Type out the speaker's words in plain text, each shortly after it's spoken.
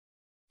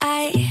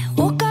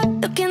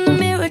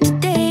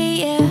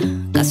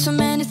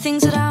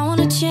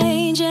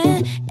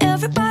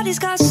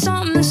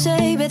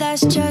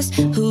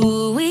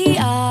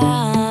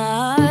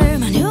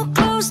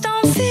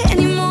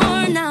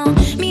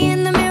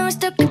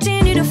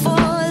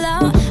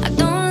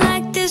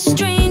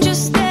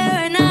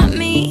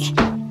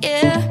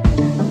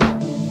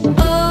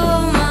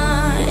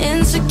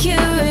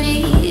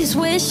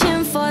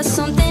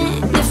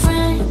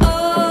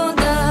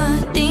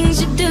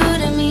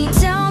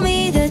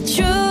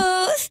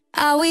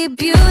we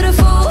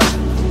beautiful?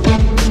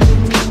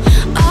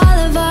 All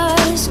of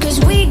us, 'cause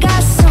we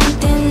got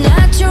something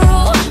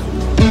natural.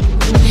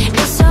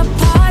 It's a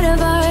part of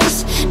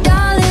us,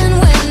 darling,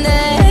 when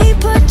they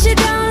put you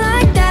down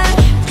like that.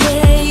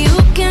 Yeah, you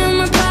can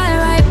reply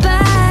right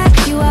back.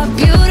 You are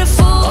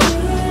beautiful.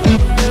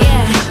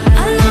 Yeah,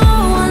 I know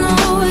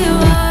you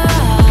are.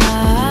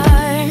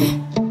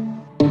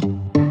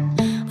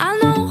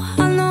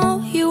 I know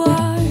you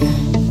are.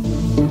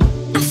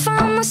 I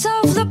found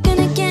myself looking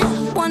again,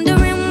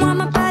 wondering why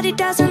my body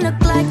doesn't look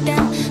like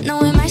them.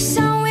 No, it might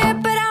sound weird,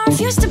 but I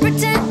refuse to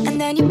pretend. And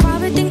then you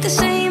probably think the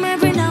same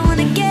every now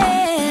and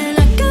again.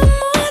 I got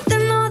more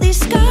than all these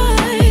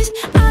scars.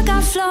 I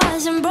got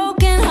flaws and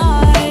broken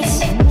hearts.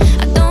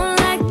 I don't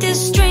like this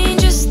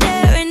stranger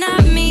staring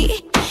at me.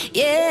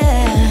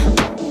 Yeah.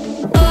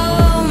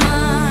 Oh,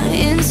 my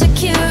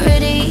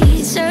insecurity,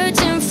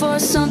 searching for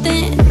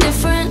something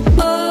different.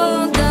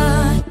 Oh, the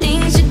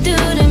things you do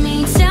to me,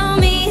 tell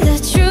me the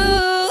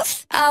truth.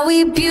 Are we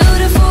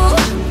beautiful?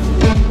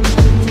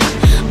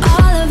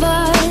 All of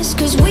us,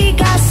 'cause we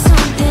got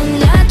something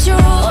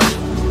natural.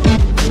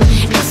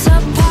 It's a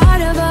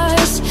part of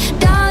us,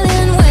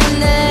 darling, when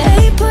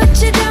they put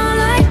you down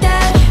like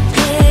that.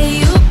 Yeah,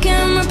 you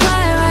can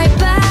reply right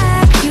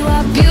back. You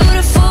are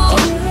beautiful.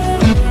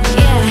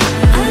 Yeah,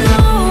 I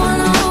know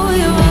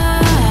you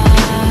are.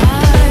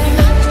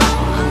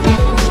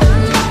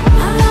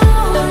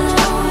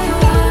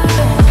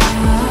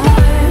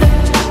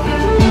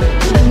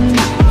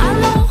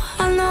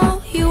 I know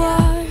you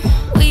are.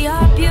 We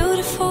are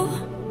beautiful.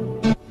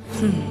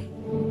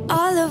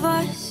 All of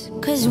us,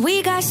 'cause we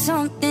got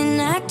something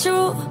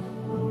natural.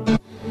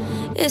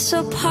 It's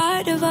a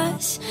part of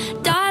us,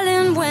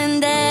 darling, when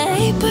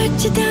they put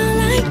you down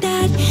like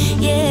that.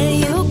 Yeah,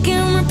 you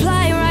can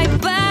reply right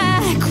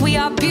back. We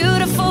are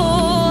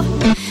beautiful.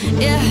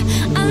 Yeah,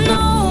 I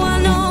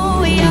know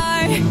we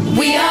are.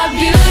 We are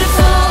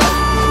beautiful.